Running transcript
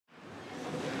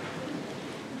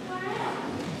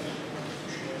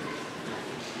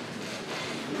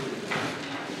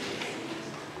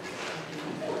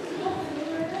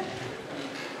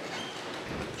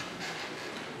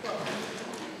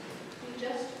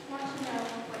want to know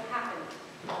what happened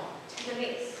to the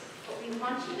vase. We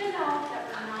want you to know that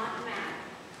we're not mad.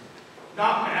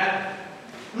 Not mad?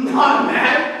 Not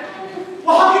mad?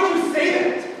 Well, how could you say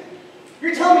that?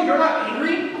 You're telling me you're not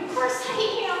angry? Of course I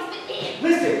am.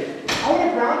 Listen, I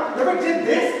went around, whoever did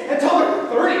this, until they're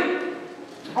 30.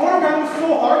 I went around them so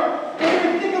hard, they didn't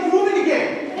even think of moving again.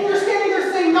 And you're standing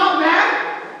there saying not mad?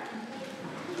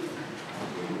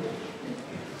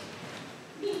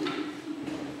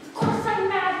 Of course I'm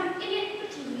mad, you idiot. But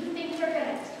do you think they're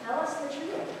going to tell us the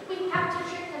truth? We have to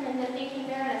trick them into thinking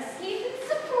they're in a safe and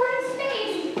supported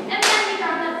space. And then we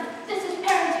got them. This is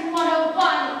parenting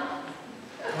 101.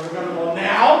 We're gonna go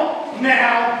now. Hey!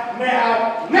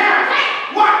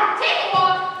 What? Take a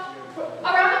walk.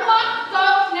 Around the block, go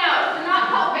now. You're not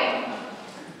helping.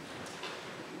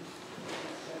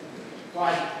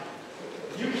 Why?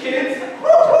 You kids?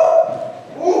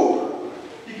 Ooh!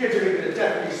 You kids are gonna get a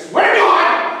death me. Swear to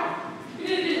God!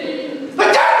 The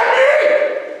death of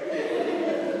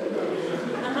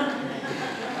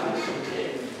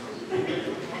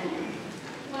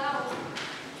Well,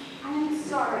 I'm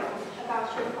sorry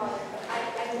about your father, but I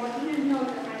want you to know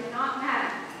that I'm not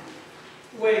mad.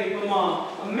 Wait, but Mom,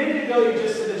 a minute ago you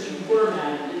just said that you were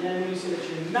mad, and then when you said that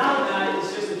you're not mad,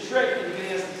 it's just a trick into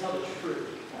getting us to tell the truth.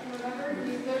 Remember,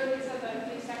 you literally said that a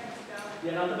few seconds ago.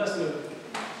 Yeah, not the best move.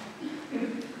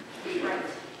 Right.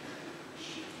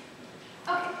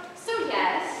 Okay, so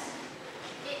yes,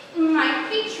 it might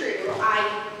be true.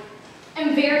 I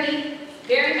am very,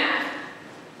 very mad.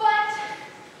 But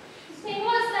the thing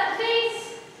was that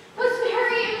vase was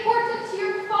very important to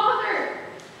your father.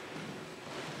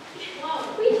 Well,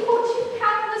 we told you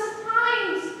countless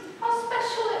times how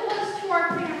special it was to our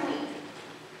family.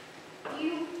 Do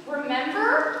you remember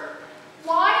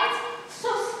why it's so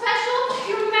special? Do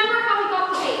you remember how we got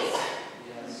the vase?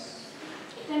 Yes.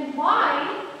 Then why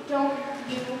don't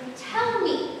you tell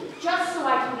me, just so I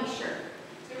can be sure?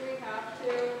 Do we have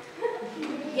to?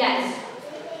 Yes.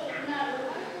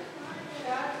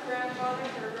 Dad's grandfather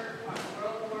Herbert fought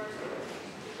World War II,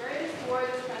 the greatest war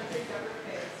this country's ever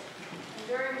faced. And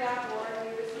during that war, he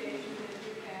was stationed in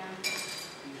Japan.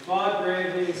 He fought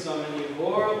bravely and saw many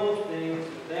horrible things,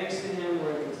 but thanks to him,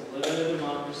 we're able to live in a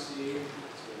democracy.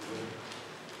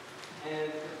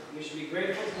 And we should be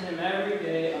grateful to him every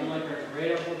day, unlike our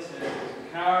great Uncle Ted, who was a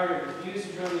coward and refused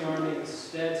to join the army and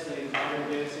instead studied modern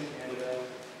dance in Canada.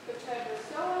 But Ted was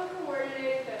so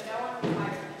uncoordinated that no one would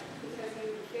hire him, because he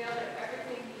failed at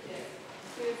everything he did.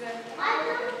 He was an like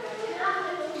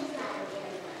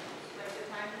the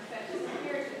time he spent his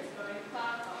inheritance going to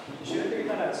clown college. You should have figured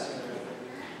that out sooner.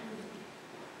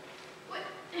 What?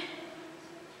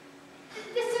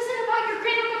 This isn't about your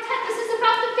great Uncle Ted. This is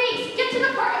about the vase. Get to the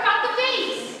part about the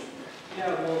vase.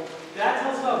 Yeah, well, Dad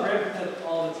tells about Grandpa Ted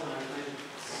all the time. I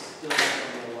still don't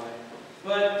know why.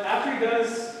 But after he does,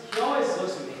 he always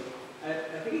looks at me. I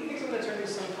think he thinks I'm going to turn into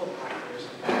some called actor or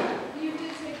something. You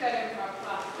did take that improv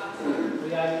class last summer. Well,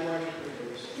 yeah, I've been wearing it for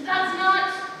years. That's not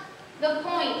the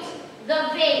point. The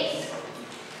vase.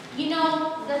 You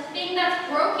know, the thing that's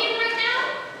broken right now?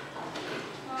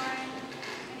 Fine.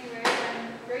 Anyway,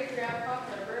 when great-grandpa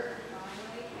Herbert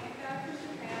finally came back from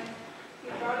Japan, he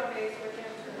brought a vase with him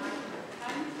to remind him of the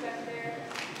time he spent there and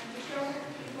to show his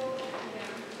people and him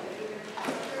that even a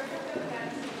perfect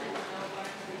offense is no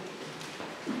one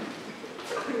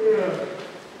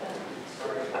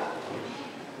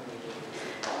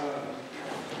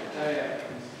Yeah.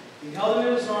 He held him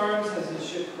in his arms as his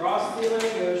ship crossed the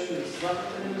Atlantic Ocean and slept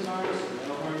with him in his arms so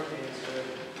no harm came to it.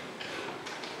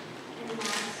 And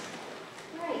that's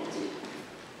right.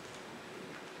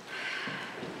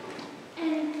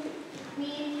 And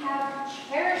we have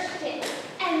cherished it.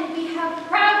 And we have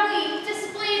proudly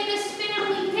displayed this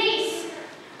family vase.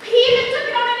 We even took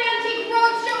it on an antique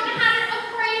roadshow and had it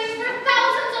appraised for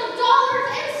thousands of dollars,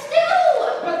 and still!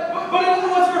 But it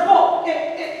wasn't her fault.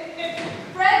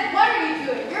 Fred, what are you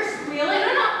doing? You're squealing. No.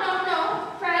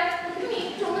 Fred, look at me.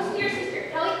 Don't listen to your sister.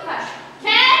 Kelly, hush.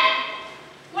 Ken!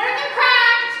 What are the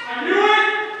cracks? I knew it!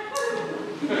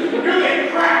 I knew they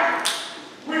cracked!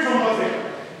 Which one was it?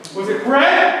 Was it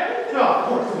bread? No, of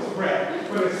course it was bread.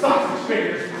 With his sausage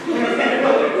fingers and his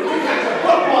inability to catch a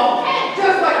football,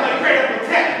 just like my great Uncle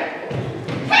Ted.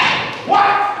 Hey!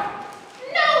 What?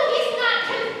 No, he's not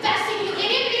confessing, you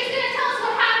idiot, but he's going to tell us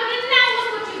what happened, and now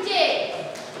look what you did.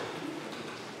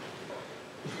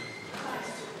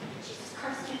 Jesus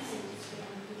Christ, can't say this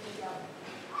again.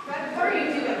 Fred, what are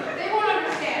you doing? They won't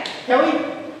understand. Kelly?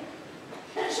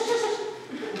 Shh.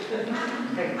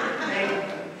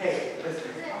 Hey,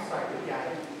 listen, I'm sorry, good guy.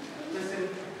 Listen,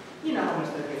 you know how much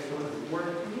that vase was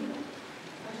worth to me. I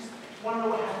just want to know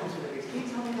what happens with the vase. Can you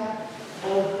tell me that?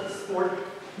 Oh,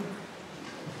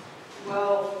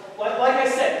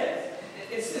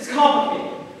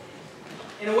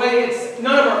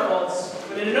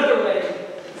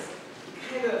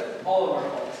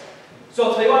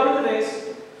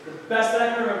 best that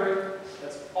I can remember.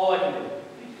 That's all I can do.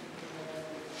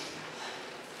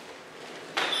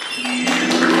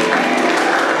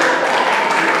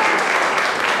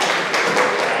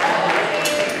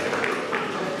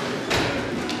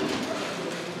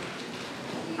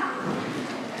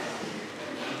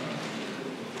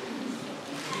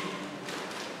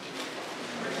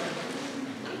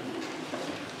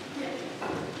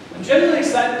 I'm generally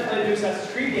excited to play the new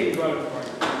Assassin's Creed game you're running for.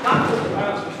 Not because the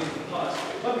violence machine for plus,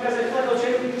 but because I feel like I'll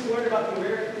genuinely get to learn about the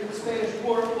American and Spanish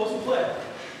War while we play.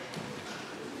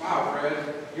 Wow, Fred,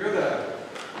 you're the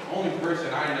only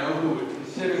person I know who would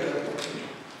consider the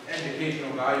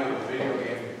educational value of a video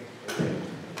game.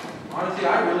 Honestly,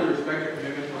 I really respect your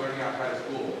commitment to learning outside of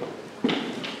school.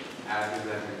 As does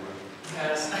everyone.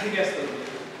 Yes, I guess they do.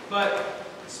 But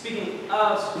speaking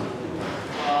of school,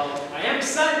 I am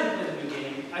excited to play the new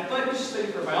game. I thought we should study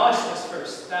for a biology test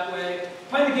first. That way,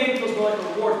 playing the game feels more like a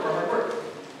reward for our hard work.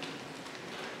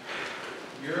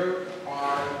 You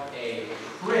are a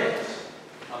prince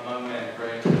among men,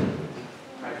 Fred.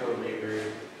 I totally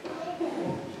agree.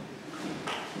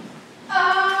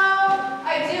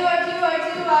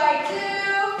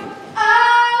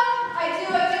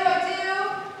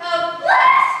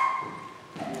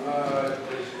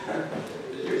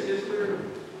 Does your sister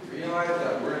realize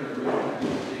that we're in the room and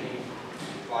singing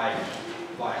like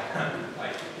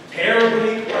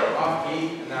terribly off key,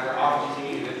 and that we're off key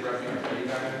singing and interrupting our study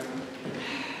time?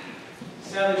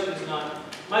 Sadly, she does not.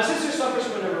 My sister suffers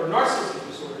from a number of narcissistic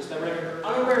disorders that render her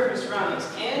unaware of her surroundings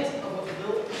and of what the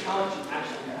challenge she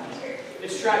actually has.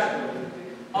 It's tragic.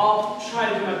 I'll try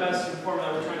to do my best to inform her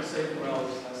that we're trying to save the morale of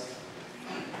this test.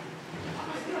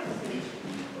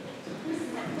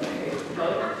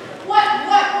 What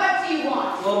do you want?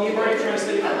 Well, me and Bernie are trying to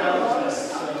study for biology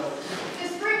tests, so...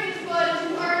 Just bring his blood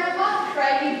into earn a month,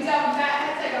 Fred, you dumb fat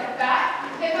head like a bat.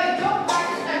 If I don't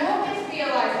practice, I won't get to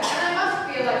realize it, and I must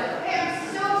realize it. Okay, I'm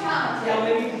so talented. Yeah,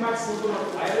 maybe you can practice a little bit more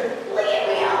quieter. Leave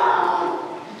me alone!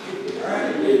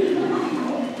 Alright.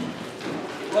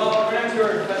 Well, we're going to do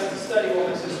our best to study while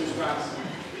my sister's practicing.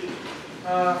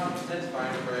 That's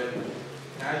fine, Fred.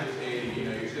 As you stated, you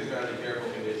know, your sister has a terrible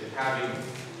condition. Having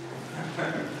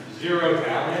zero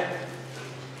talent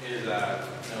is no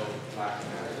laughing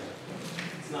matter.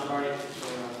 It's not hard.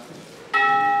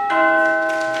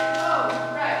 Oh,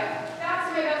 right. That's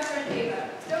my best friend Ava.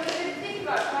 Don't even think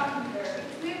about talking to her,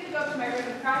 because we have to go up to my room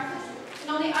and practice, and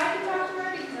only I can talk to her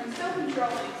because I'm so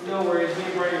controlling. No worries, me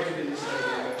and Bernie are too busy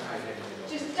studying.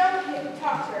 Just don't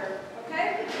talk to her,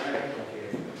 okay?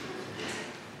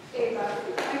 Ava,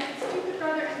 my stupid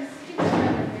brother and stupid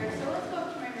brother here, so let's go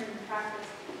up to my room and practice,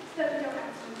 so that we don't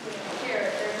accidentally share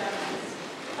their memories.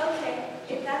 Okay,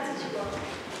 if that's what you want.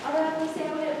 Although I have to say I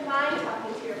wouldn't mind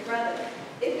talking to your brother.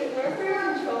 If it weren't for your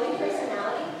controlling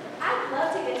personality, I'd love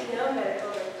to get to know him better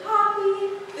over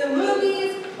coffee, the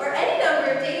movies, or any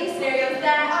number of dating scenarios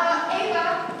that...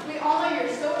 Ava, we all know you're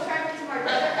so attracted to my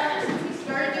brother ever since he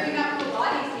started doing that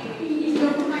Pilates thing. He's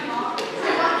over my mom. I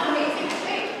got amazing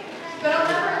shape. But I'll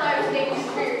never allow you to date me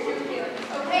for your true feelings,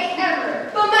 okay? Ever.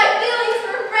 But my feelings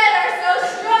for Fred are so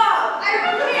strong! I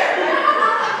don't care.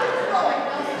 Controlling.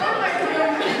 Now, go to my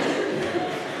room.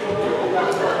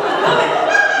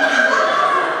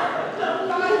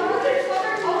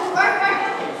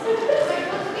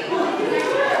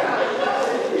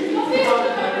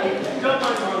 Don't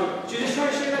mind Marlon. She's just trying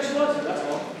to show you that she loves you, that's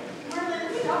all. Marlon,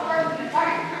 stop barking.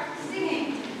 I'm singing.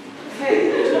 Hey,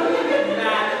 don't you get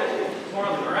mad at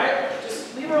Marlon, alright?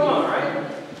 Just leave her alone,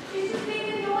 alright? She's just being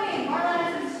annoying. Marlon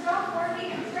isn't stop working.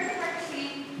 I'm trying to practice.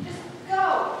 Just go.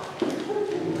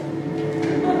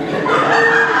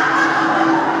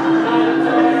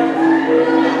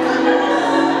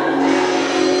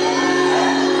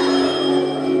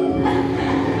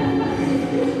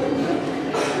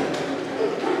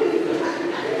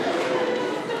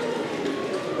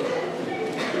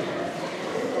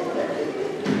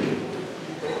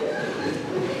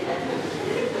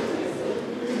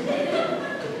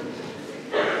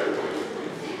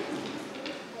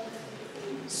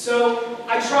 So,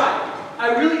 I tried. I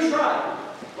really tried.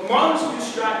 But Marlon was too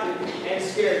distracted and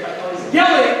scared by Kelly's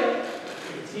yelling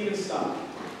to even stop.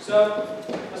 So,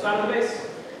 I was out on the base.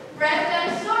 Fred,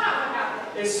 that is so not what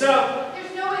happened. It's so.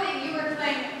 There's no way that you were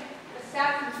playing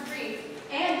Assassin's Creed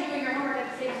and doing your homework at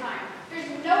the same time.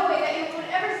 There's no way that you would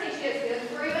ever say she has feelings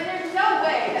for you, and there's no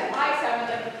way that I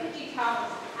sounded like a pitchy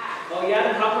topless cat. Oh yeah,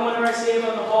 then how come whenever I see him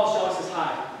on the hall, she always says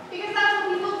hi? Because that's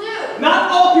what people do.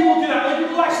 Not all people do that. Only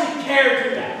people who actually care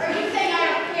do that. Are you saying I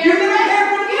don't care? You never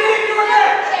cared for the minute you were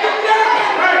there.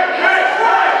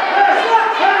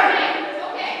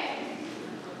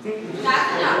 Okay. That's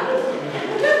enough.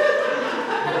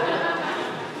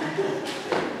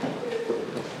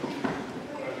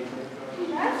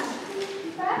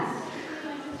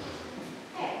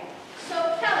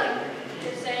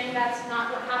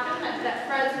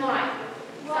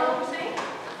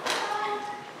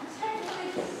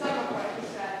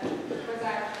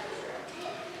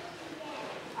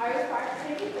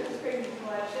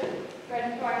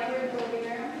 and Barney were in the living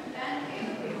room, then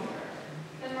Ava came over.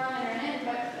 Then Marlon ran in,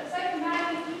 but aside from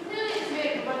that, he clearly just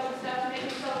made a bunch of stuff to make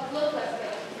himself look less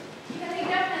guilty. Because he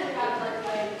definitely had blood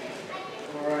fighting.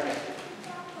 All right.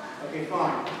 Okay,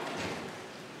 fine.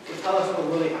 So tell us what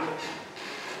really happened.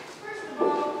 First of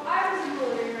all, I was in the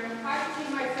living room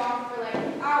practicing my song for like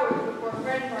hours before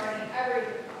Fred and Barney ever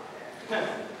even got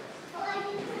there.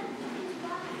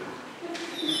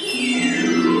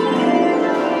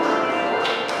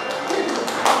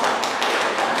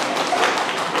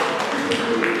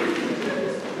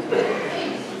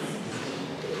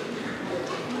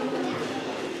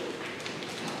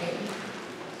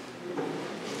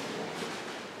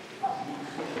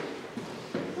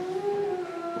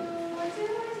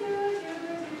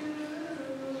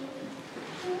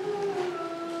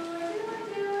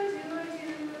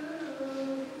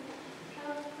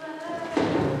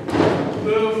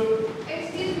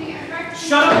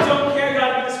 Shut up, don't care,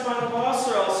 gotta be this final boss,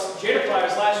 or else Jada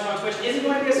Flyers live on Twitch isn't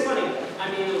going to be as funny. I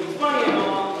mean, it'll be funny and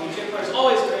all, Jada Flyers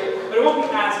always great, but it won't be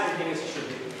as entertaining as it should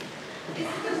be. Is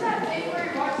this that thing where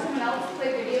you watch someone else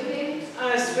play video games?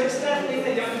 Switch that thing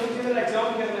that young people do that I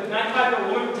don't, because with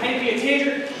 95-year-old woman pretending to be a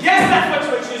teenager, yes, that's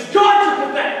what Twitch is. God, you're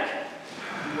pathetic!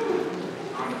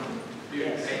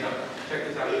 Dude, hey, no, check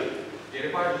this out.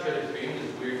 Jada Flyers shut his stream is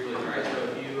weird feeling, right? So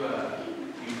if you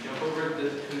jump over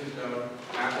this tombstone,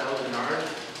 past the Elden Yard,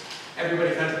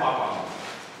 everybody's heads pop off.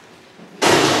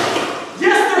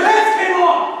 Yes, their heads came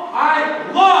off! I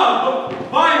love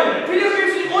violence! Video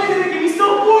games are the only thing that can be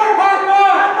so bored!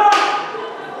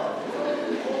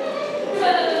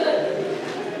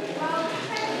 Well,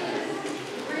 technically this is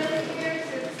really weird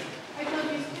since I told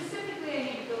you specifically I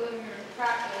need to go living room to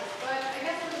practice, but I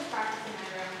guess I'll just practice in my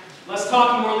room. Let's talk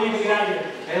and we're leaving it out of here.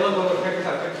 Hey, look, check this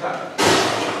out, check this out.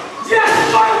 Yes,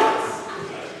 violence!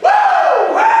 Woo!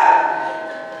 Oh,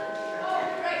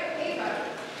 right, Ava.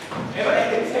 Did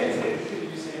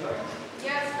you say that?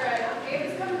 Yes, Fred.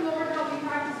 Ava's coming over to help me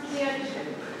practice piano.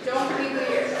 Don't be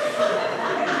weird.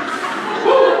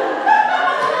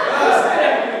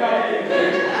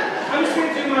 I'm just going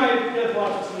to do my fifth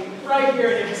watch scene right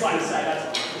here in the slide side, that's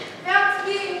all. That's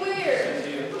being weird.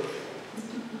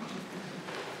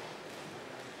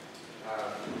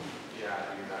 Yeah,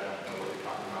 dude, I don't know what you're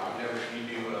talking about. I've never seen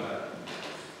you do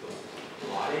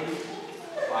Pilates,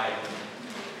 like,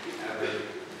 ever.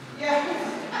 Yeah.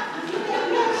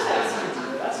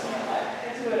 That's fine. I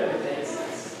do it every day. Just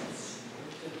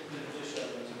shove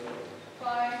it into it.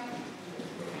 Fine.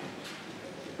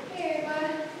 Hey, bud.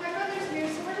 My brother's here,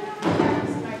 so we're gonna have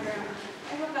practice in my room.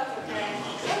 I hope that's okay.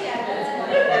 Oh yeah, that's fine.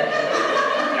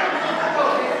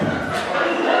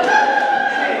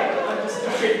 Hey, I'm just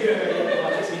straight to it.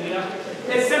 You know?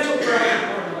 It's central for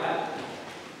lab.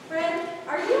 Friend,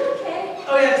 are you okay?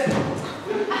 Oh, yes.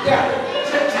 Yeah.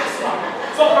 That's fine.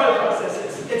 It's all part of the process.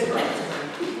 It's great.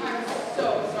 I'm so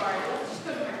sorry. Let's just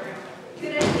go to my room.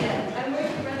 Good idea. I'm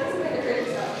worried your brother's going to hurt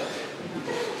himself.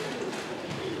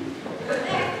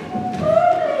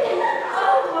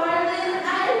 Oh, Marlon, I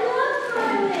love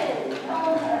Marlon.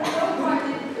 Oh,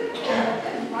 Martin. Good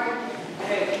job. Martin.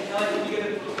 Hey, Kelly, can you get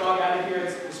the dog out of here?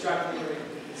 It's distracting me.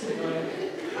 It's annoying.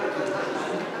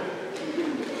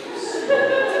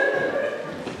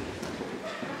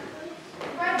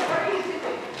 Fred, what are you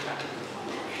doing?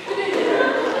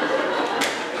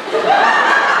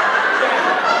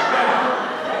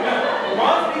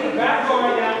 Ron's being a bad girl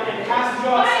right now and has to go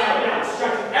outside now,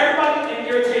 distracting everybody and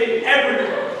irritating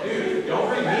everyone. Dude, don't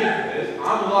bring me into this.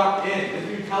 I'm locked in. This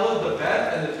Nutella's the best,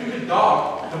 and the stupid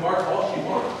dog can bark all she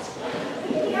wants.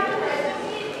 Yeah, Fred, don't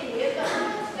be an idiot. Let her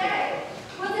stay.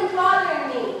 Wasn't bothering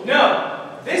me. No,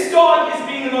 this dog is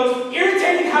being the most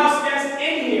irritating house guest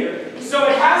in here, so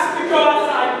it has to go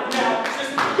outside now.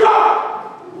 Just go!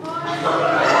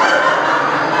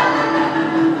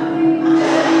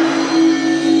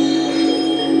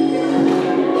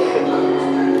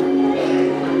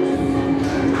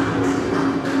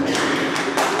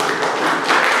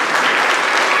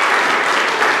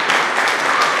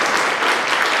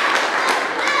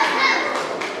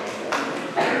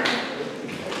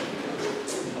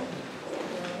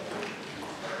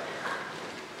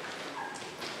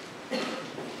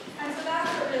 And so that's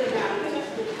what really happened.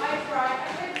 I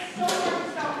tried so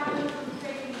hard to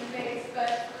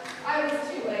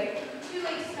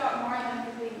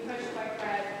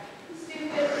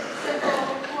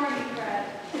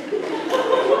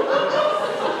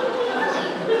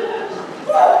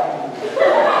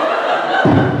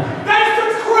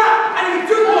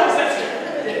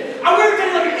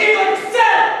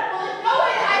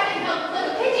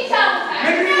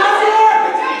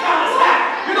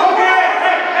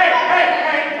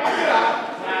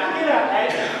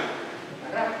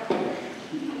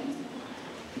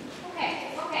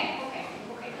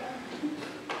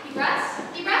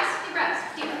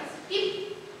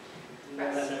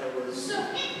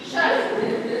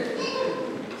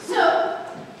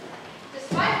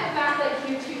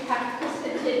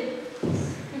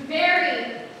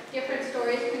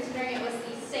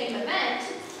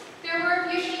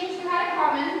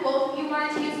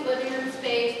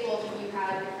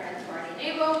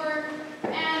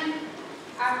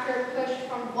after pushed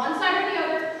from one side or the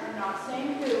other, I'm not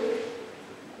saying who.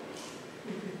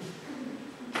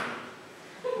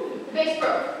 The base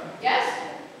broke. Yes?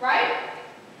 Right?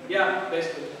 Yeah,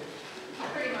 basically.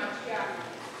 Pretty much, yeah.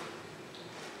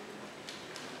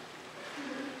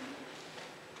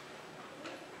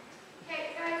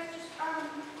 Hey, guys, just,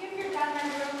 give your dad my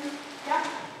room. Yeah?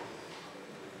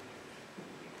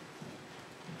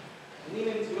 Lean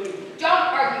into it. Don't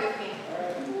argue with me.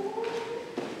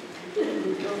 You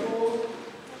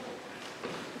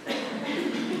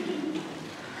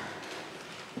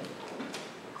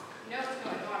know what's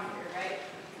going on here, right?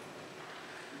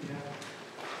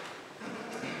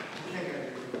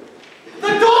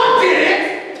 The dog did it!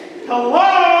 Hello?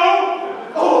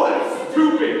 Oh, that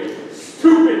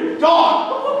stupid dog!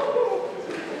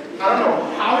 I don't know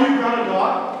how you ground a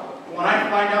dog, but when I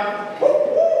find out,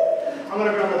 I'm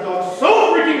gonna ground the dog so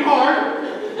freaking hard!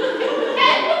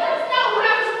 Hey, that's not what I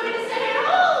was going to say at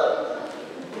all!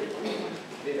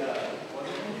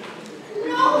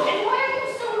 No, and why are you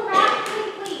so erratic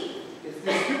lately? It's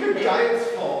this stupid giant's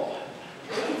fault.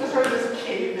 He just heard this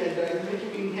caveman that is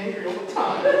making me angry all the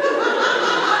time.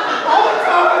 All the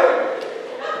time!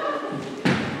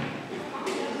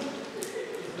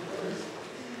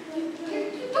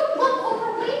 You don't look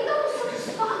overweight though, so just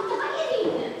stop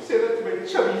dieting. Say that to my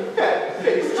chubby fat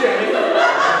face, Jenny.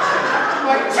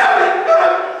 My chubby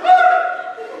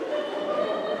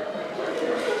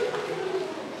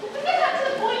We get back to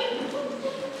the point.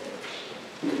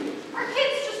 Our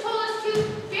kids just told us two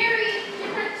very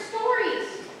different stories,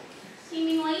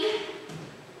 seemingly.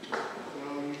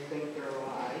 Well, you think they're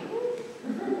lying?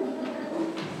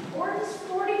 Or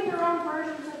distorting their own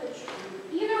versions of the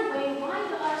truth. Either way, lying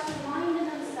to us or lying to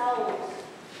themselves.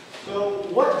 So,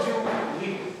 what do we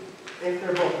do? If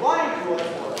they're both lying to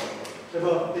us, they're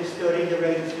both distorting their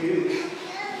own truth,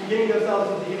 and getting themselves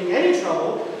into getting any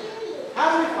trouble,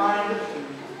 how do we find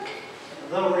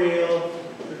the real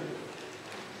truth?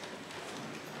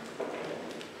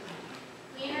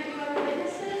 We interview other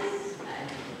witnesses.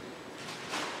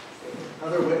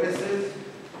 Other witnesses?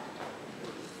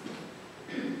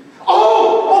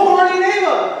 Oh, Barney and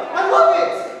Ava! I love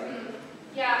it!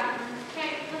 Yeah. Okay,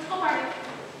 let's go, Barney.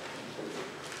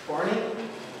 Barney?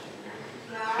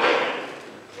 Yeah.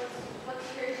 What's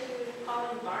yours you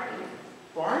calling Barney?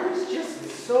 Barney's just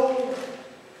so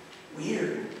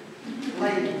weird.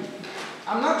 Like,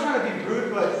 I'm not trying to be rude,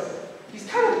 but he's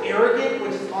kind of arrogant,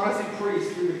 which is honestly pretty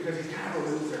stupid because he's kind of a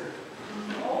loser.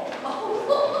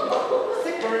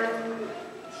 Sick burn.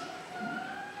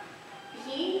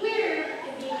 Being weird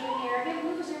and being an arrogant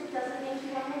loser doesn't make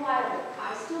you unreliable. I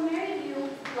still married you.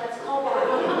 Let's call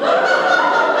Barney.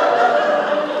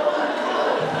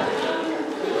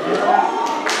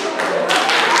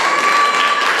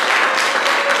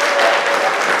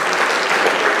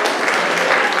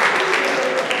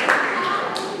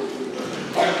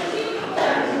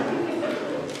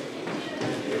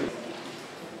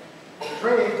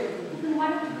 Training. Then why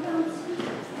don't you come and speak?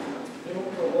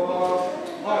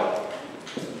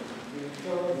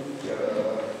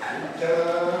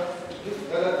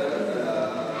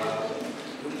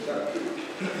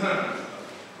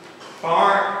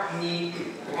 Barney.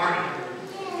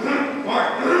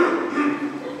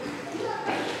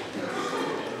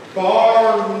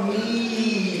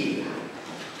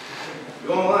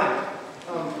 Go online.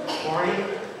 Barney?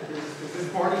 Is this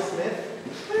Barney Smith?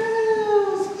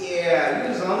 Well, yeah, he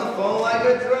was on the phone like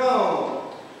a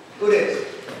drone. Who this?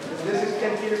 This is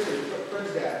Ken Peterson,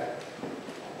 Fred's dad.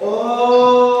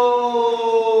 Oh,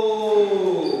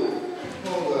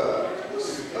 hold up.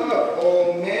 What's up,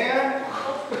 old man?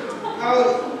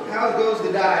 How goes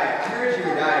the diet? I heard you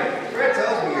were dieting. Fred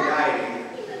tells me you're dieting.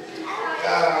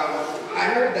 I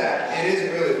heard that it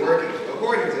isn't really working.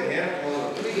 According to him, hold on,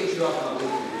 let me get you off my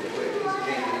Bluetooth real quick. He's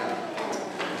hanging up.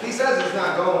 He says it's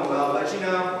not going well, but you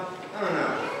know, I don't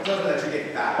know. He tells me that you're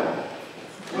getting fat.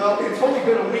 Well, it's only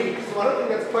been a week, so I don't think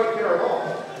that's quite fair at all.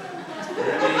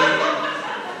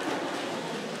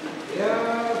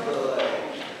 Yeah, but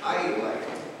I eat like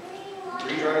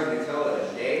 3 jars of Nutella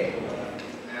a day.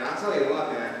 And I'll tell you what,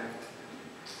 man,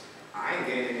 I ain't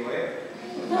gaining any weight.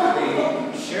 I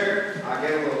mean, sure, I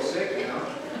get a little sick, you know,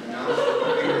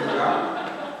 fingers are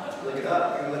out, look it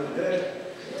up, you're looking good.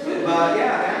 But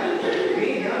yeah, man,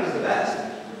 being young is the best.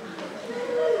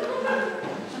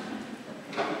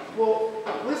 Well,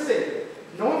 listen,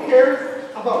 no one cares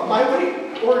about my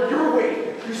weight or your weight,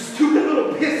 you stupid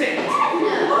little pissant.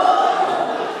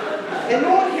 And no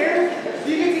one cares if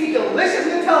you get to eat delicious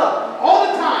Nutella all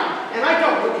the time, and I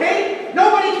don't, okay?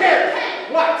 Nobody cares.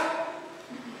 What?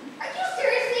 Are you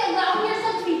seriously allowing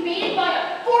yourself to be baited by a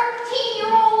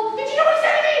 14-year-old? Did you know what he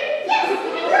said to me?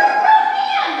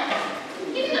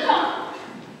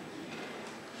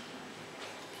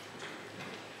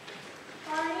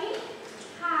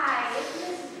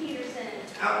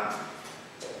 Joey,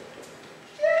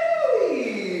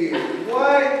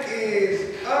 what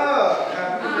is up?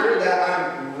 Have you heard that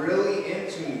I'm really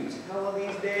into Nutella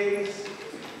these days?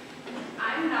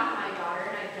 I'm not my daughter,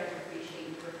 and I don't appreciate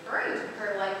you referring to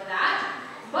her like that.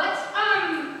 But,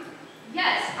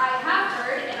 yes, I have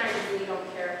heard, and I really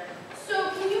don't care.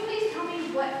 So, can you please tell me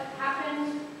what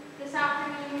happened this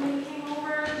afternoon when you came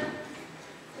over?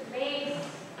 The vase?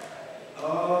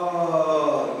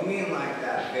 Oh, you mean like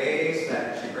that vase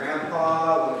that your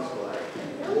grandpa went to like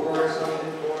war or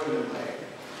something for, and then like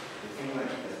became like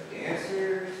the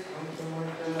dancer or something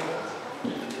like that?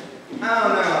 I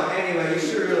don't know. Anyway, you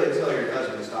should really tell your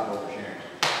cousin to stop oversharing.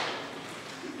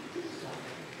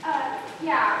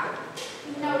 Yeah.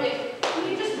 Noted.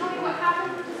 Can you just tell me what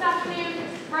happened this afternoon,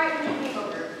 right when you came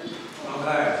over?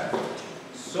 Okay.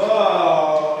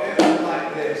 So it was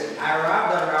like this. I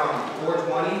arrived at around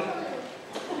 4:20.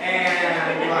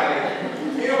 And like,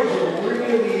 it was a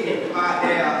really hot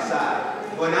day outside,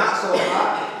 but not so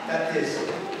hot that this.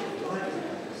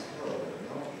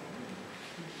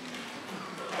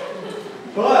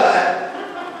 But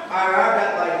I arrived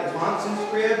at like the Thompson's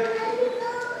crib,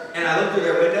 and I looked through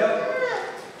their window,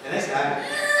 and this happened.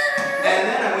 And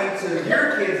then I went to your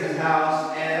kids'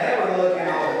 house, and they were looking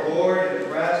all bored and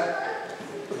depressed,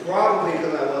 probably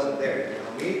because I wasn't there. You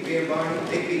know, me being Barney,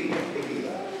 big beat.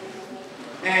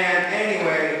 And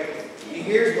anyway,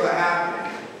 here's what happened.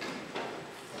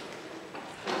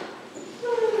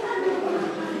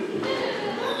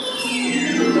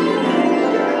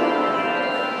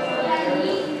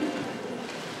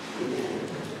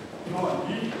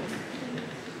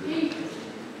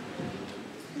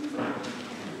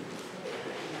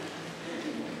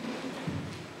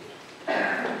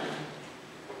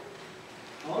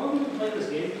 How long have you been playing this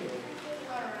game for?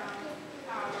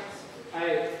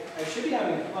 I should be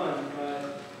having fun,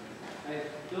 but I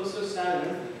feel so sad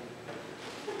and empty.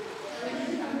 Are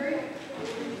you hungry?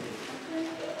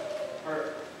 Are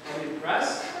we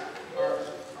depressed?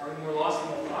 Are we more lost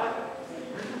than we thought?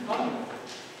 Where's the fun?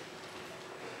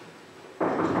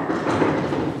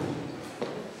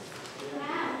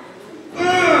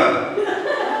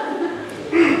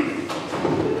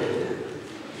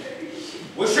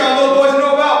 What y'all little boys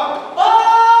know about?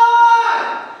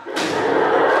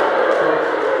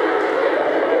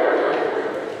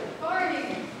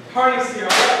 Party's here,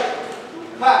 alright?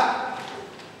 Ha!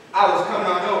 I was coming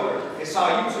on over and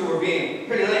saw you two were being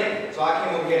pretty lame, so I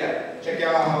came over here to check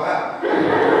y'all out. You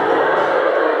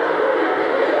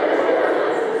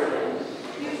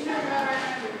should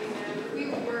have remembered me,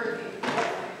 we were being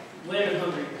Lame and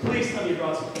hungry. Please tell me you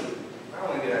brought some food. Not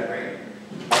only did I bring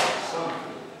some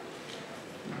food,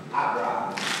 I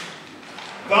brought the food.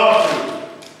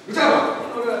 What's up?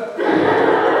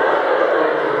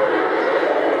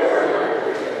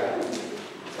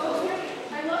 Oh, wait,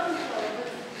 I love you, but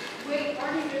wait,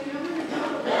 Barney, there's no one to know.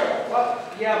 What?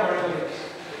 Yeah, Barney.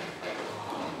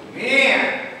 Man!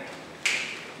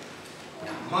 I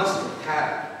must have had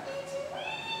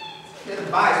hit a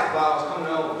bicycle while I was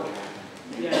coming over.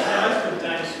 Yeah, that's for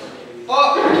dinosaur. Oh!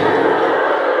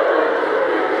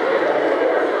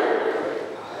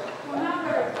 Well, not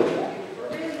very good. We're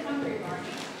really hungry,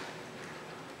 Barney.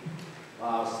 Well,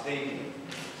 I was thinking,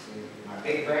 see, my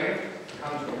big brain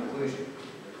comes to a conclusion.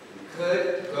 We could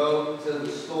go to the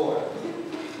store,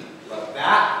 but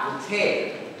that would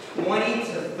take 20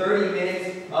 to 30 minutes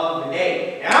of the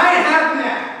day. And I ain't having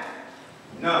that!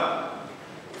 No.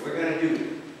 What we're gonna do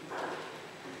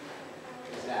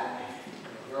is that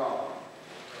we're all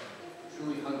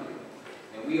truly hungry,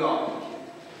 and we all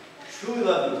truly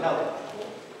love Nutella.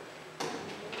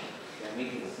 That we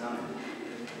can summon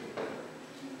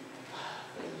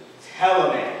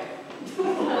Teleman.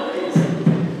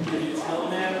 Can you tell,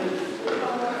 man?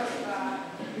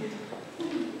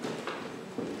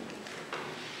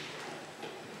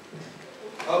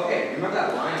 Okay, remember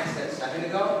that line I said a second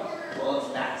ago? Well, it's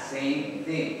that same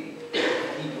thing.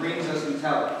 He brings us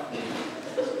Nutella.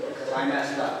 Because I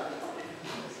messed up.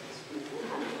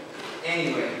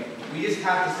 Anyway, we just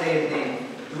have to say his name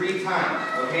 3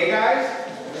 times. Okay, guys?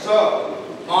 So,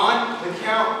 on the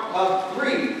count of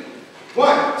 3.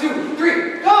 1, 2,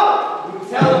 3, go!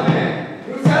 Nutella Man!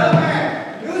 Nutella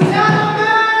Man! Nutella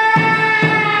Man!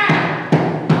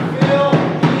 Fill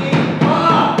me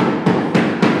up!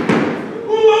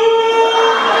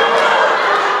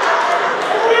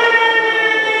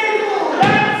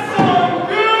 That's some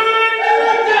good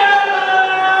Nutella!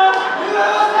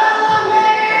 Nutella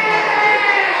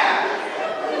Man!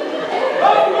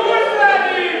 Of course I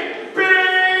did,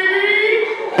 baby!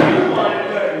 You wanted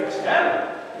the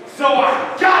Nutella, so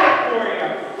I got it for you!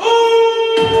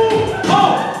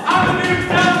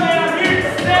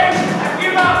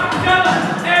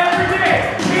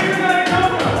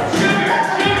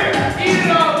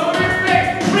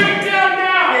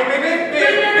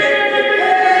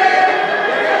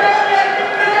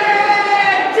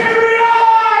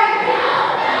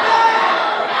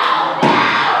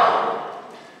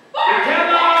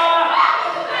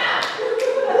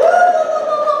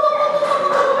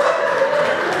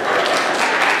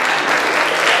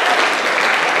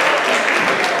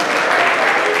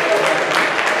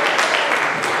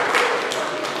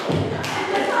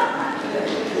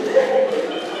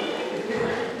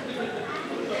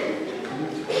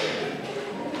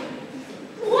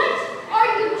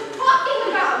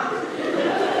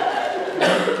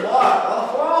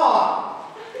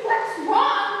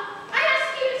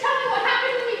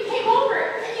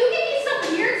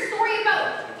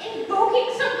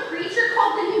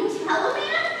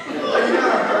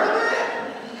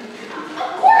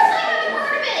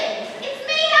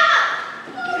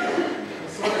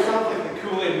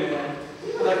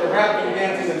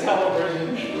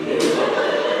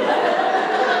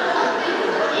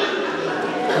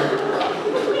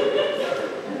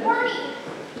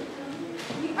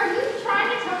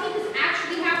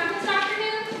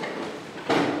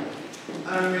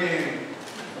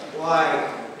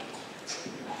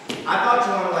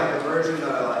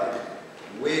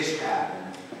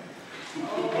 I'm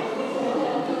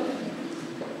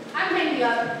hanging you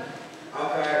up.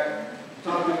 Okay.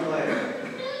 Talk to me later.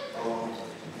 Oh.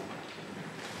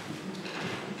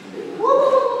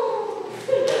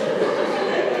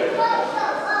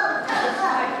 That was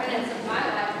 5 minutes of my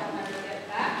life I'll never get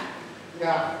back.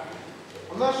 Yeah.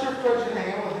 I'm not sure if Fred should hang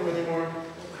out with him anymore.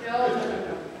 No.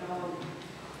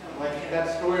 Like, that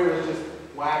story was just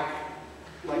whack.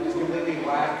 Like, just completely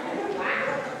whack.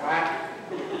 Whack.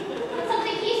 That's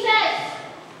something he says.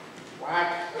 Whack.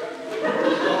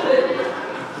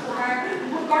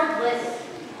 Regardless.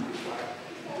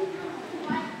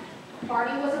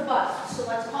 Barney was a bust, so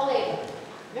let's call Ava.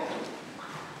 Yeah.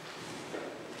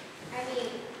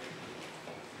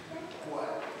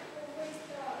 What?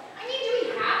 I mean, do we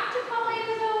have to call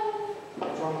Ava though?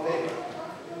 What's wrong with Ava?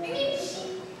 I mean,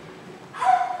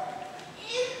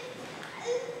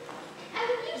 have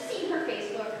you seen her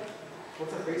Facebook?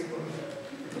 What's her Facebook?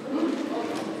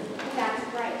 That's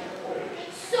right.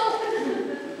 So,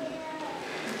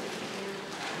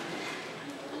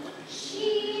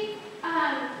 she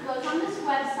goes on this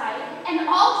website, and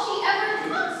all she ever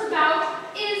talks about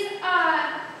is,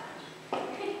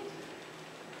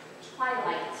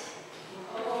 Twilight.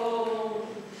 Oh.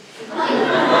 Like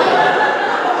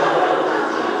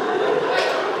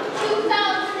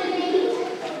 2008,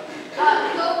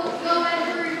 go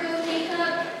Edward, go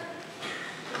Jacob.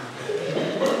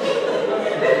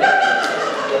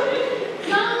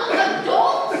 Young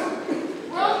adult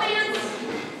romance,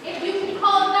 if you can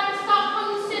call it that,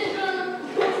 Stockholm Syndrome,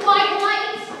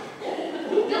 Twilight,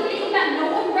 the thing that no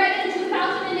one read in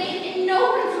 2008 and no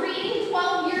one's reading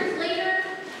 12 years later.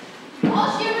 All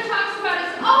she ever talks about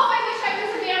is, oh, I wish I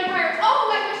was a vampire. Oh,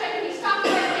 I wish I could be stalked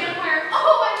by a vampire.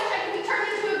 Oh, I wish I could be turned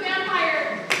into a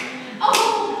vampire.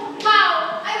 Oh,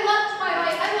 wow. I love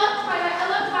Twilight. I love Twilight. I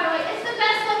love Twilight. It's the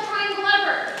best love triangle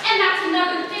ever. And that's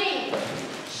another thing.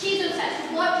 She's obsessed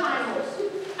with love triangles.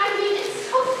 I mean, it's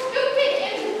so stupid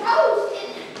and gross.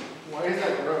 Why is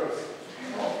that gross?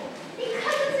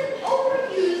 Because it's an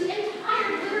overused and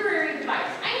tired literary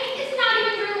device. I mean, it's not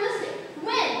even realistic.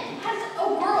 When has a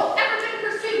girl ever been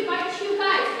pursued by two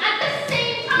guys at the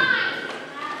same time?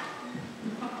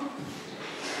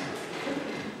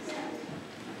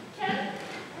 Ken?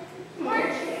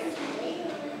 Orange?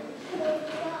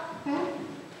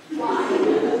 Why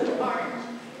orange?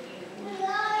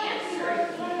 Answer.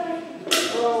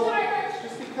 Well,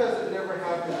 just because it never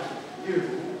happened to you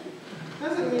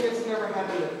doesn't mean it's never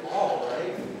happened at all,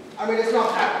 right? I mean, it's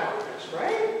not that far-fetched,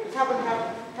 right? It's had to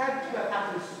have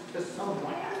happened to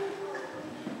someone.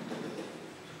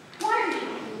 Why are you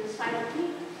making this fight with me?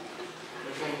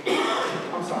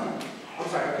 I'm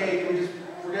sorry. Okay, can we just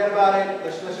forget about it?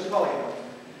 Let's just call it.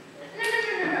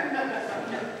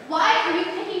 No. Why are you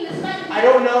picking this fight with me? I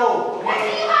don't know. What do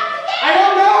you have to get? I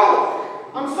don't know.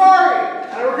 I'm sorry.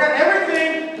 And I regret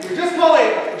everything. Can we just call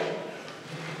it?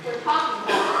 We're talking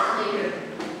about this later.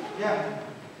 Yeah.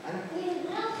 I know.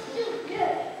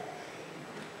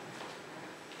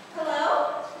 Hello?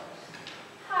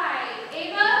 Hi,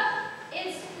 Ava.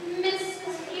 It's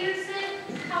Mrs. Peterson.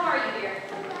 How are you, dear?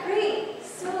 Great,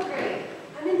 so great.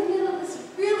 I'm in the middle of this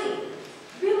really,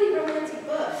 really romantic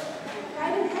book,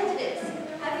 Pride and Prejudice.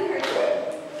 Have you heard of it?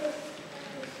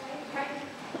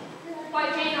 By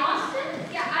Jane Austen?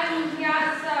 Yeah,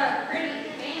 it's pretty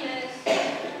famous.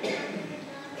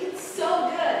 It's so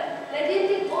good. And I didn't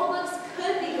think old books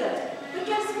could be good. But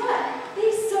guess what? They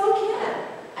so can.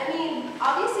 I mean,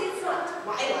 obviously it's not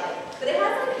Twilight, but it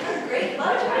has like a great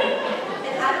love triangle.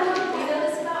 And I don't know if you know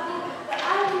this about me, but I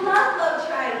love love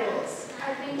triangles.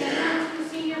 I think anyone who's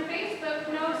seen your Facebook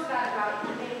knows that about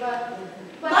you, Ava.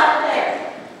 But Love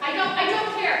there. I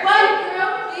don't care. One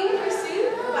girl being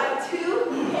pursued by two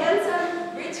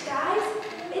handsome, rich guys.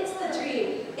 It's the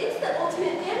dream. It's the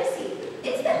ultimate fantasy.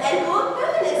 It's the end goal of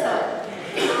feminism.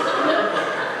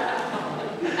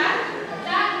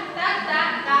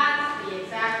 That's the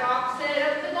exact opposite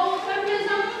of the goal of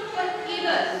feminism. But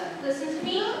Eva, listen to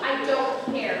me. I don't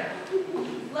care.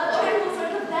 Love triangles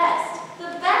are the best. The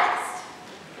best.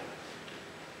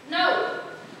 No.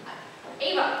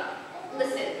 Ava,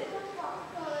 listen.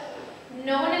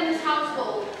 No one in this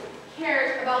household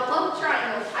cares about love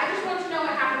triangles. I just want to know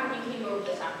what happened when you came over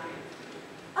this afternoon.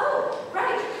 Oh,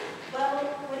 right. Well,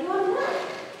 what do you want to know?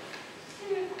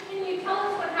 Can you tell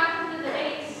us what happened to the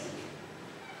dates?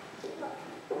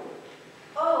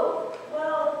 Oh,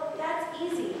 well, that's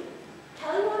easy.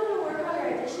 Kelly wanted to work on her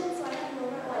audition, so I came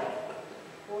over at like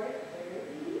 4:30.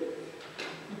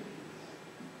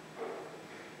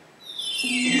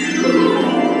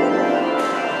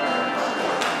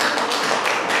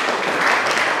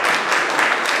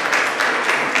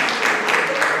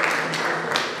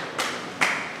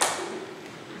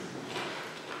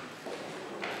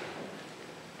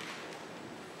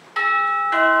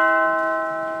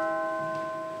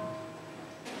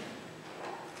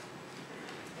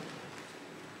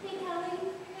 Kelly.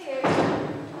 Hey, Ava.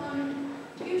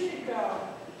 You should go.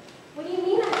 What do you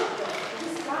mean I should go? I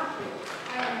just got here.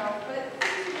 I don't know, but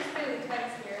things are just really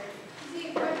tense here. You see,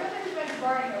 my brothers went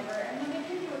barring over, and when they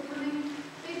heard you were coming,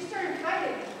 they just started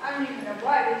fighting. I don't even know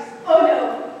why. They just... Oh no,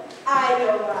 I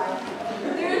know why.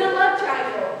 They're in a love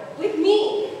triangle with me.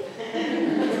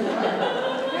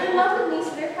 They're in love with me, so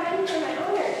they're fighting for my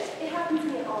honor. It happens to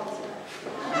me all the time.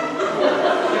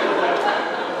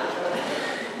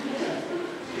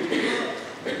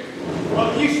 Well,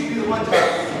 you should be the one to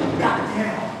back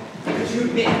down. Because you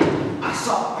admit, I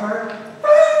saw her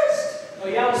first. Oh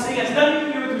yeah, well see, it's nothing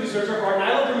to do with the research report, and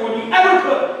I loved her more than you ever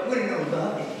could. You wouldn't know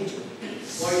love and hit your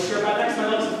face. Why are you sure about that? Because my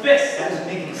love is a fist. That doesn't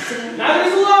make any sense. Neither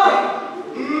is love!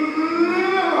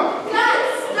 Guys,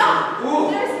 stop! Ooh.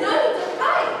 There's no need to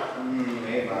fight.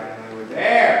 Maybe I know you were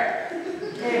there.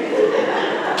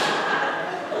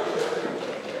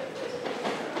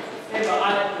 Hey,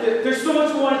 but there's so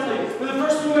much I want to tell you. For the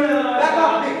first woman that I... Back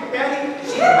off, Nick, Belly.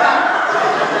 She's back.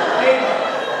 Hey,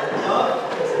 love.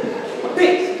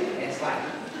 Face. And it's like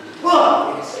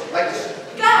love. It's like this.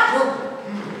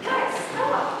 Guys,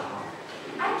 stop.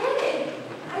 I get it.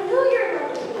 I know you're in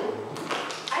love with me.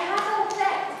 I have that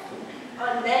effect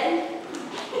on men,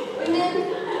 women,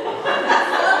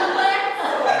 sunlight.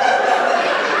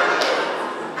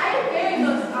 I am very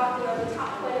most often on the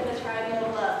top point of the triangle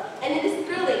of love, and it is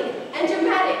thrilling and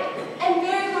dramatic and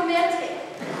very romantic.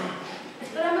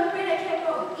 But I'm afraid I can't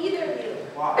go with either of you.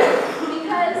 Why?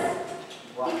 Because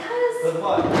With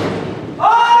what?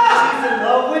 Oh! She's in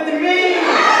love with me!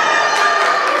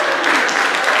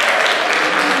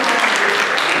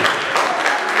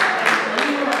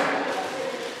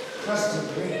 Trust and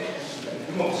dream.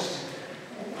 The most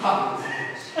popular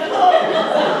things. I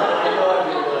know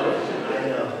everyone. I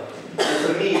know.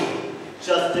 For me,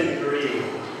 Justin Green,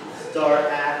 star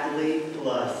athlete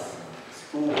plus,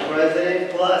 school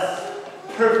president plus,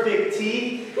 perfect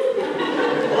teeth,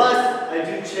 plus I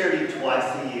do charity twice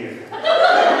a year. You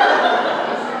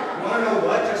wanna know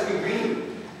what, Justin Green?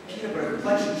 Peanut butter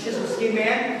complexion, chisel skin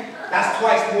man? That's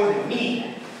twice more than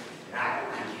me. And I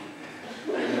don't like it.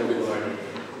 I know, Barney.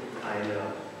 I know.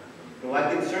 Well, I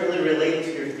can certainly relate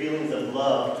to your feelings of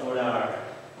love toward our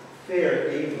fair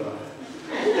Ava.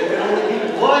 There can only be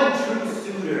one true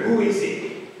suitor. Who is it?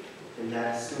 And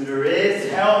that suitor is...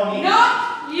 Tell me.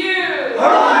 Not you!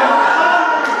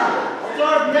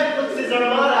 Star of Netflix's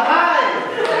Armada High!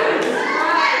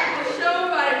 Right, the show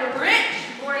about a rich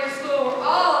boarding school where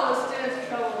all of the students are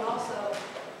trouble and also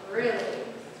really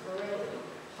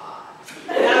hot.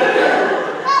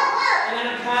 And then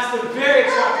a cast of very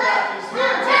attractive actors who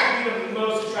are projected to be the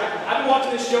most attractive. I've been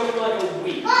watching this show for like a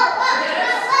week. Yes,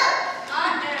 I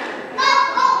am.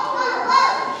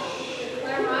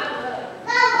 Declare my love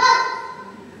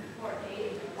for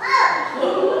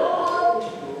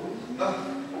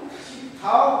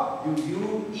How do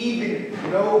you even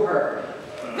know her?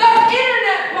 The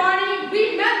internet, Barney!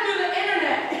 We met through the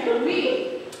internet, and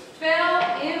we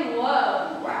fell in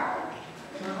love. Wow. I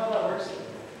don't know how that works.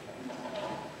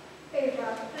 Ava,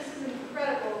 this is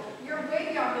incredible. You're way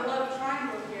beyond the love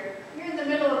triangle here. You're in the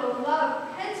middle of a love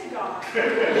pentagon.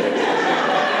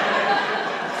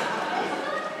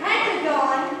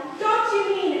 Pentagon? Don't you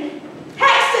mean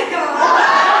hexagon?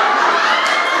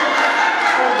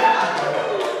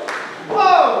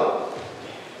 Whoa!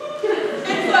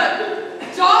 It's a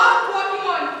dog walking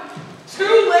on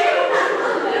two legs.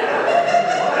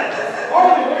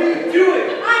 Arlie, what are you doing?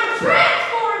 I'm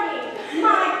transforming!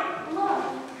 My love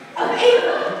of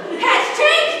Ava has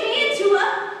changed me into a...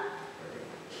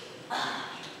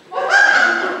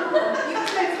 You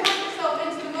transformed yourself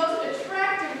into the most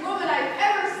attractive woman I've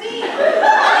ever seen.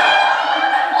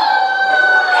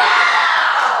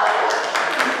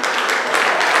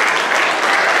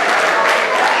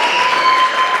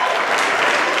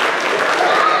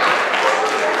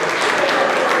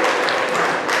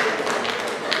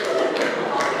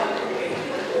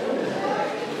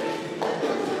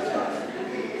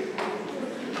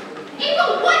 Ava,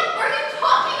 what are you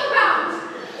talking about?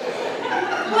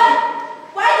 What?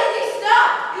 Why did you stop?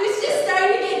 It was just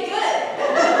starting to get good.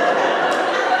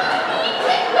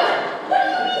 What do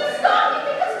you mean stopping?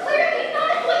 Because clearly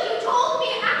none of what you told me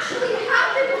actually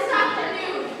happened this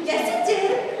afternoon. Yes, it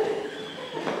did.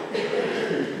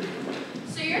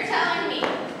 So you're telling me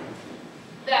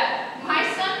that my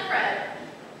son Fred,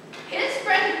 his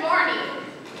friend Barney,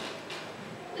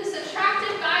 this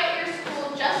attractive guy at your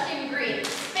school, Justin Green,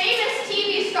 famous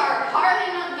TV star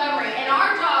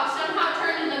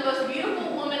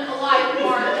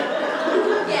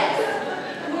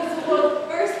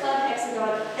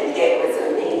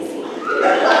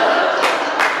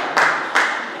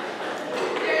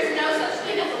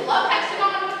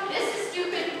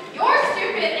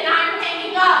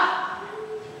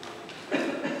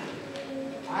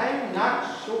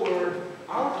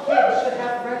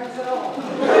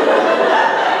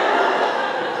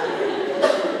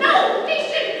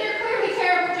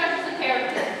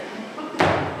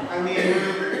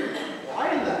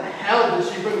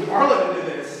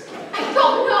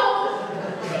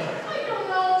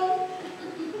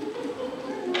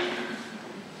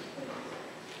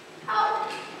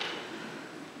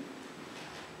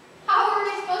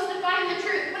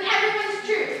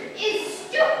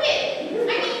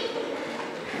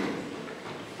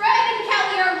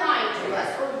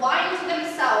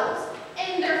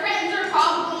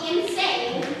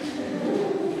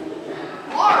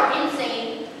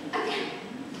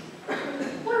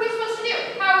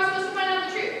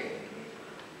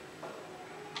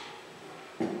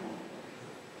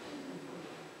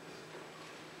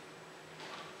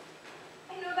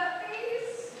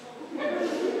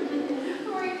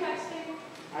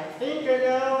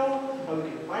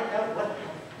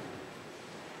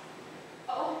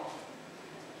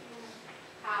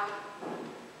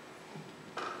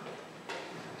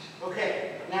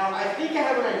Okay, now I think I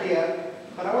have an idea,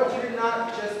 but I want you to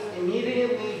not just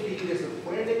immediately be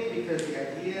disappointed in me because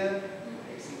the idea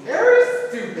makes me very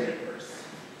stupid at first.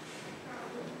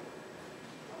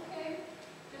 Okay.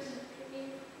 Just give me a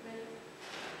minute.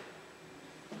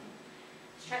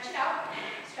 Stretch it out.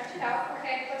 Stretch it out.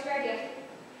 Okay, what's your idea?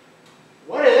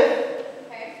 What if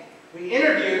Okay. we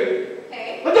interviewed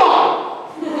Okay. a dog?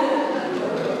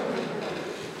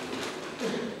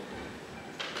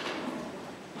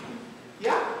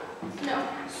 Yeah? No.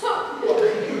 So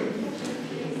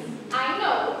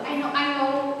I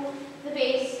know the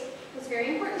base was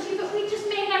very important to you, but we just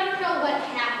may never know what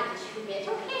happened to it,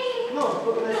 okay? No,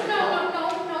 but listen. No.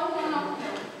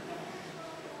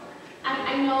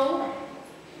 I know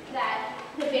that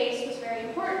the base was very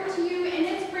important to you, and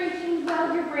it's breaking.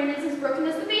 Well, your brain is as broken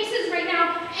as the base is right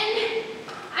now, and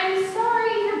I'm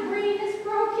sorry your brain is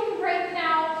broken right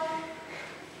now,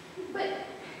 but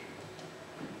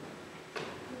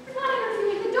we're not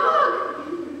interviewing the dog.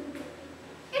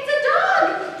 It's a dog.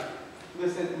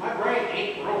 Listen, my brain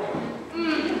ain't broken.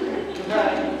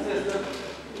 Okay, sister.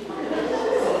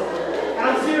 And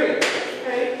I'm serious.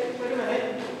 Okay, wait a minute.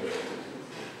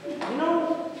 You know,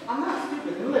 I'm not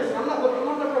stupid. And listen, I'm not broken. Look.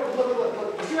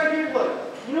 You see right here? Look.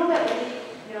 You know that lady,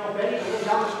 Betty, that lives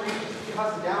down the street, she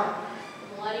hustles down?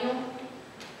 Millennial.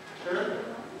 Sure.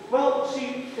 Well, she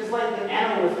is like an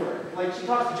animal whisperer. Like, she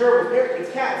talks to gerbils,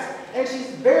 parrots, cats, and she's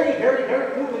very, very,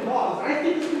 very good with dogs. And I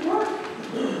think this could work.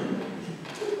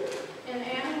 An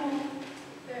animal.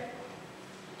 There.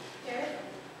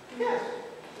 Yes.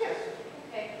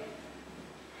 Okay.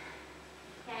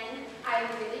 And I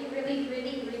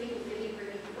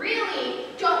really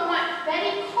don't want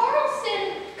Betty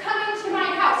Carlson coming to my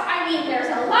house. I mean, there's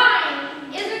a line,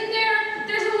 isn't there?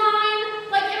 There's a line,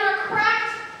 like in our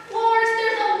cracked floors,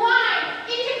 there's a line.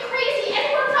 It get crazy, and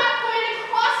we're not going to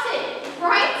cross it,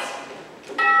 right?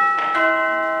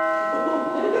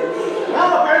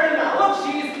 Well, apparently not. Look,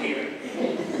 she's here.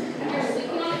 And you're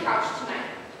sleeping on the couch tonight.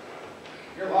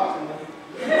 You're locked in there.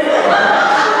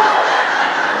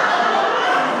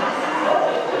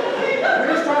 We'll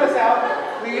just try this out,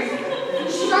 please.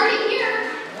 Start it here.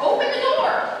 Open the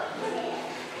door.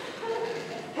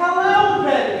 Hello,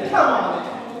 Betty. Come on.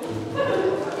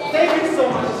 Thank you so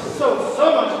much, so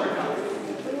much for coming.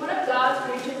 When one of God's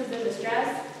creatures is in distress,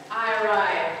 I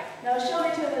arrive. Now show me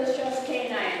to the distressed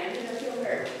canine and to feel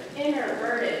her inner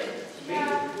burden.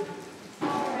 Yeah.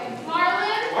 All right.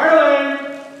 Marlon. Marlon!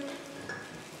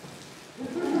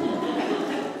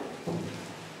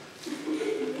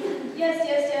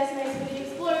 Yes, my sweetie.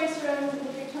 Explore your surroundings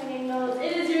with your twinging nose.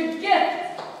 It is your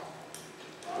gift.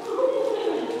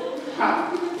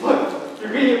 Look,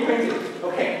 you're getting acquainted.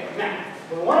 Okay, now,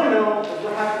 what I want to know is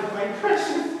what happened with my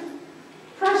precious.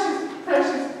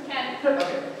 Ken.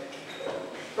 Okay.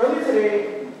 Earlier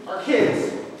today, our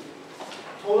kids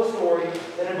told a story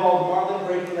that involved Marlon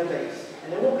breaking the vase,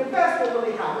 and they won't confess what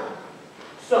really happened.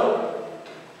 So,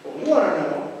 what we want to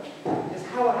know is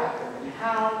how it happened and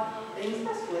how things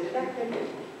escalated that day.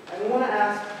 And we want to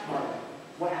ask Marlon,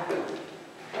 what happened?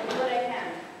 I'll do what I can.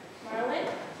 Marlon,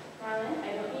 I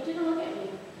don't need you to look at me,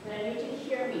 but I need you to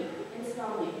hear me and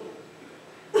smell me.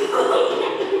 You're going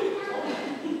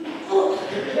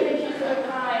to accuse of a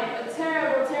crime, a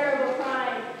terrible, terrible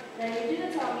crime, and I need you to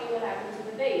tell me what happened to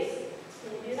the vase.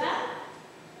 Can you do that?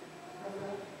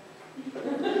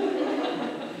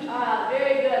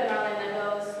 Very good, Marlon. Now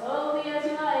go slowly as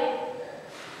you like.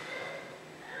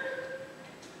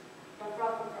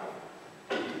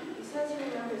 He says he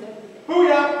remembers everything.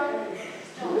 Booyah!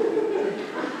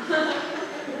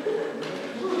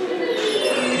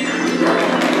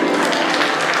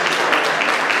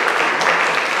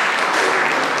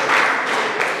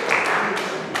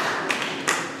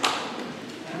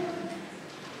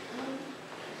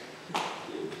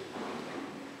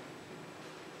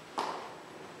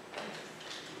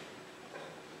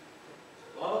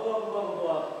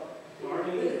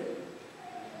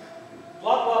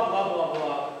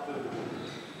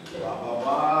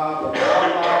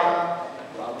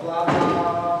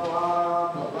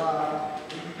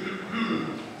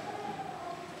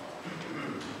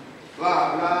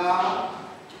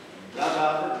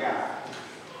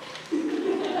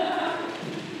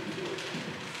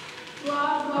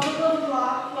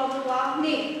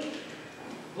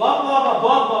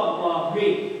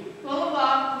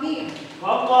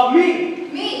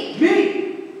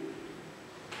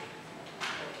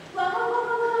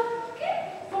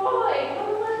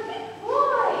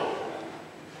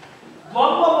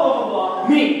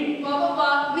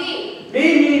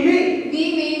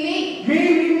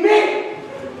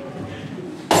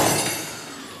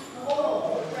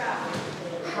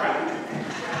 Crap.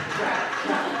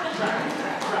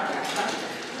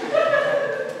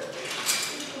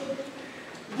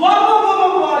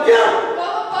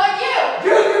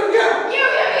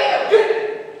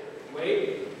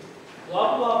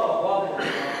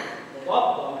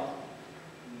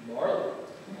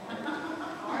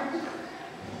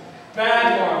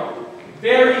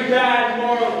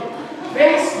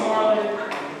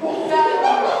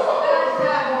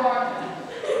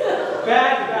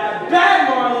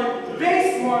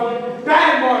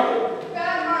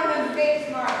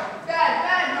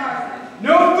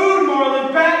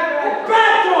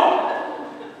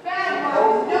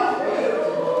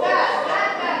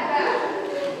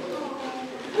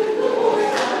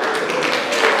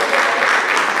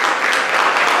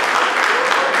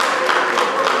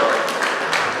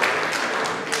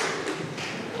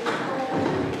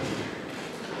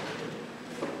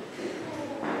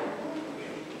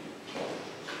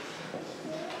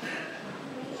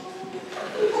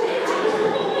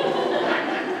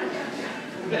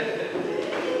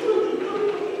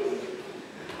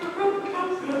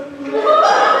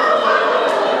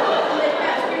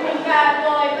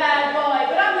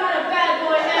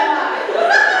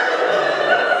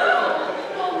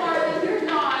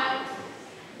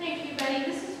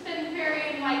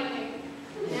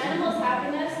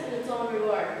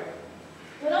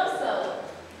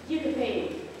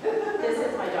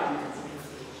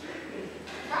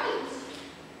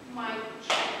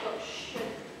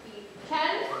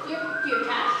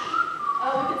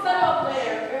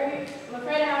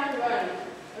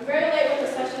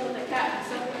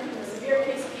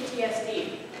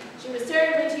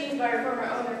 by her former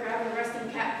owner for having a resting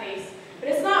cat face. But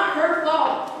it's not her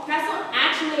fault. Cats don't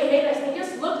actually hate us. They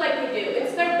just look like they do.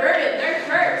 It's their burden. They're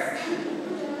cursed.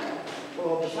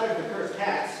 Well, besides the cursed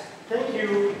cats, thank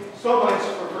you so much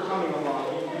for coming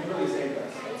along. You really saved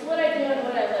us. It's what I do and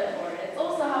what I live for. It's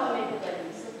also how I make a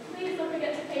living. So please don't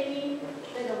forget to pay me.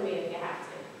 Then don't me if you have to.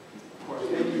 Of course,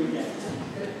 thank you again.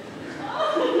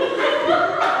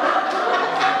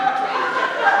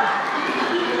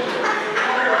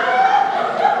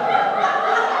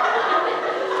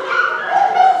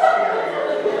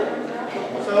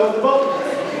 So the both of us,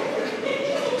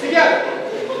 together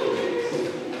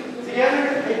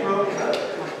they broke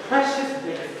my precious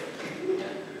baby.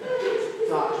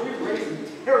 Gosh, we've raised some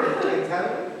terrible things,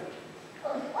 haven't we?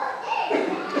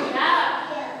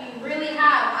 Yeah, we really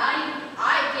have. I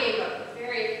gave a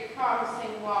very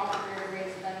promising walk for to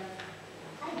raise them.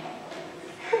 I'm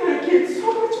gonna gain so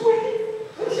much weight.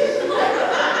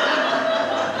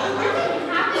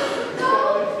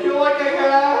 I feel like I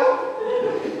have.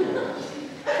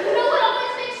 You know what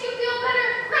always makes you feel better?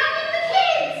 Grounding the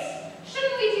kids!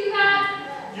 Shouldn't we do that?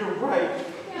 You're right.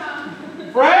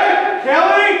 Yeah. Fred,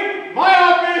 Kelly, my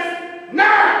office,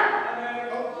 now!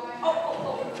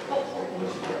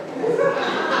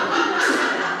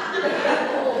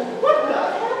 What the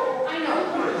hell? I know.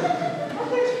 How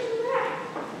did you do that?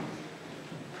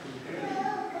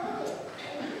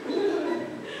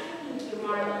 Thank you,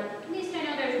 Marlon.